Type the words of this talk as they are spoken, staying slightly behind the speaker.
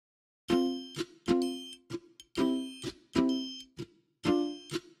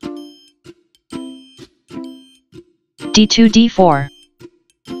d2 d4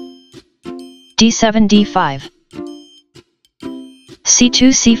 d7 d5 c2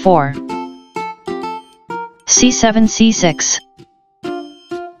 c4 c7 c6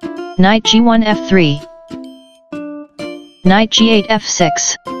 knight g1 f3 knight g8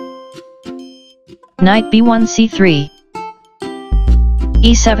 f6 knight b1 c3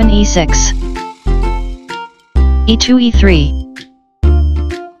 e7 e6 e2 e3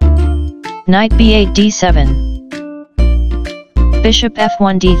 knight b8 d7 bishop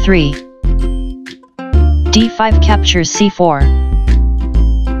f1 d3 d5 captures c4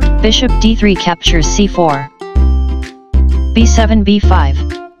 bishop d3 captures c4 b7 b5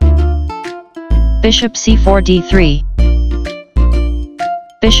 bishop c4 d3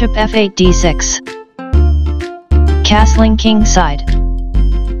 bishop f8 d6 castling king side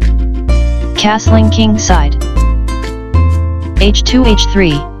castling king side h2 h3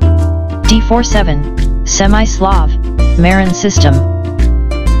 d4 7 semi-Slav Marin system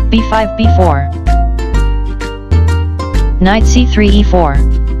b5 b4 knight c3 e4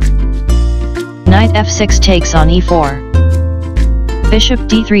 knight f6 takes on e4 bishop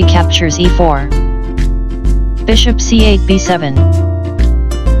d3 captures e4 bishop c8 b7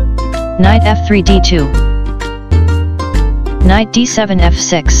 knight f3 d2 knight d7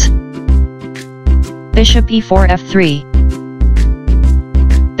 f6 bishop e4 f3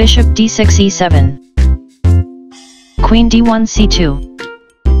 bishop d6 e7 queen d1 c2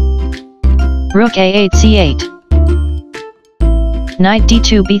 rook a8 c8 knight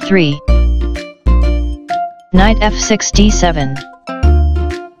d2 b3 knight f6 d7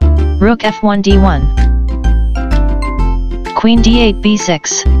 rook f1 d1 queen d8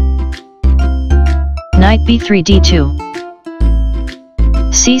 b6 knight b3 d2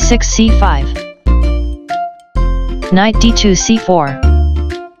 c6 c5 knight d2 c4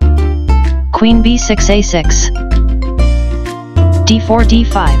 queen b6 a6 d4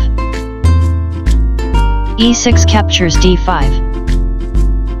 d5 e6 captures d5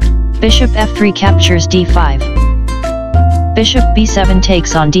 bishop f3 captures d5 bishop b7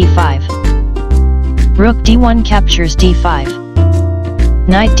 takes on d5 rook d1 captures d5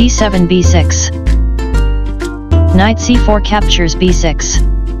 knight d7 b6 knight c4 captures b6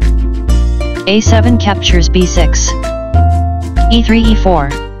 a7 captures b6 e3 e4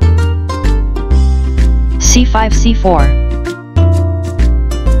 c5 c4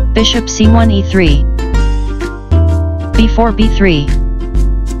 bishop c1 e3 b4 b3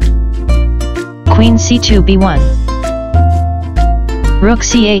 queen c2 b1 rook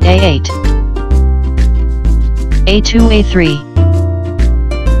c8 a8 a2 a3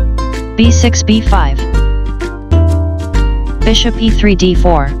 b6 b5 bishop e3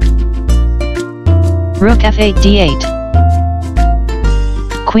 d4 rook f8 d8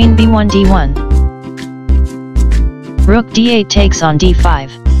 queen b1 d1 rook d8 takes on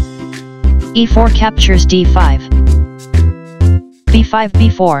d5 e4 captures d5 b5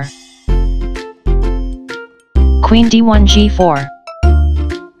 b4 queen d1 g4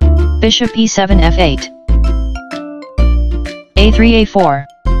 bishop e7 f8 a3 a4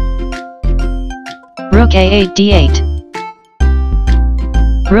 rook a8 d8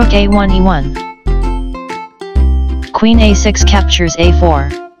 rook a1 e1 queen a6 captures a4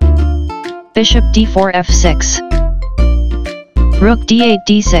 bishop d4 f6 rook d8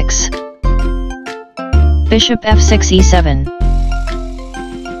 d6 bishop f6 e7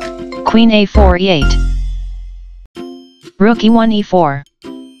 queen a4 e8 rook e1 e4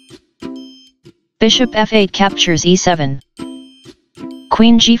 bishop f8 captures e7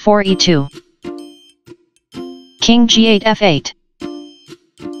 queen g4 e2 king g8 f8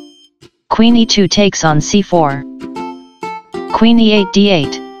 queen e2 takes on c4 queen e8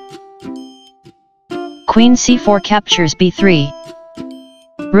 d8 queen c4 captures b3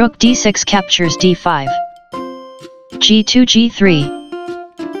 rook d6 captures d5 g2 g3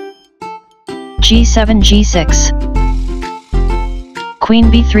 g7 g6 queen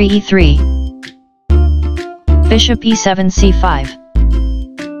b3 e3 bishop e7 c5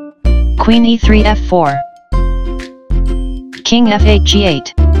 queen e3 f4 king f8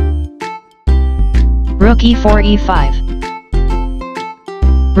 g8 rook e4 e5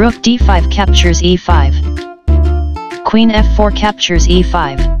 rook d5 captures e5 queen f4 captures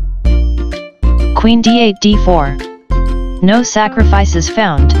e5 queen d8 d4 no sacrifices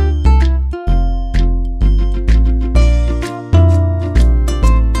found.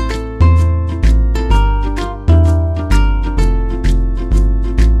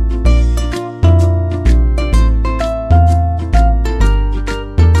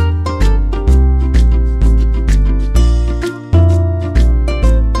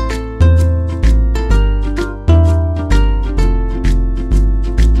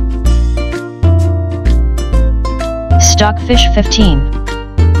 Stockfish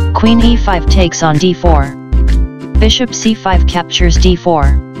 15. Queen e5 takes on d4. Bishop c5 captures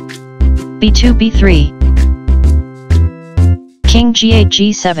d4. b2 b3. King g8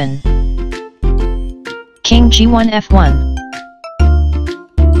 g7. King g1 f1.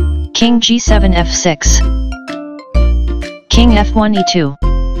 King g7 f6. King f1 e2.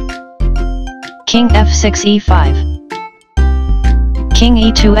 King f6 e5. King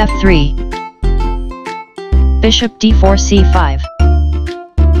e2 f3. Bishop d4 c5.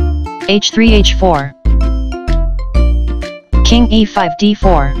 h3 h4. King e5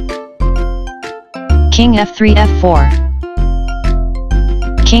 d4. King f3 f4.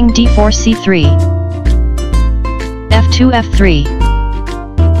 King d4 c3. f2 f3.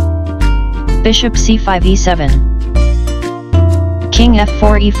 Bishop c5 e7. King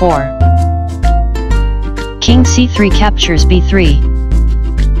f4 e4. King c3 captures b3.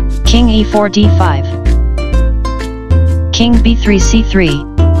 King e4 d5. King b3 c3.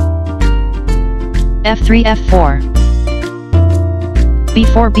 f3 f4.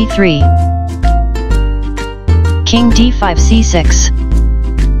 b4 b3. King d5 c6.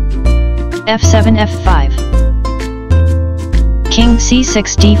 f7 f5. King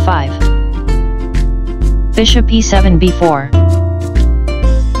c6 d5. Bishop e7 b4.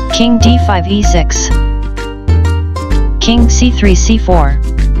 King d5 e6. King c3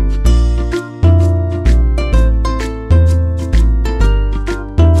 c4.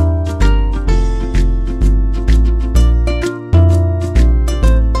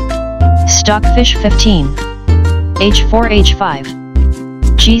 Stockfish 15. h4 h5.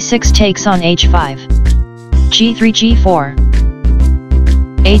 g6 takes on h5. g3 g4.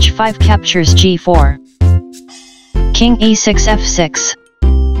 h5 captures g4. King e6 f6.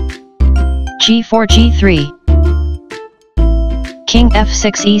 g4 g3. King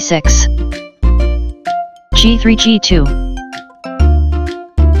f6 e6. g3 g2.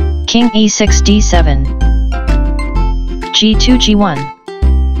 King e6 d7. g2 g1.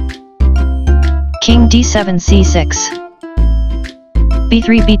 King d7 c6. b3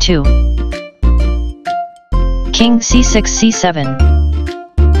 b2. King c6 c7.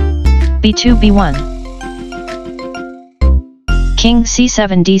 b2 b1. King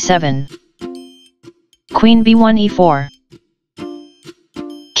c7 d7. Queen b1 e4.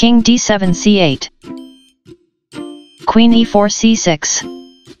 King d7 c8. Queen e4 c6.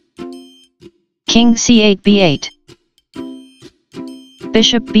 King c8 b8.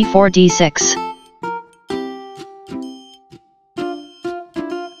 Bishop b4 d6.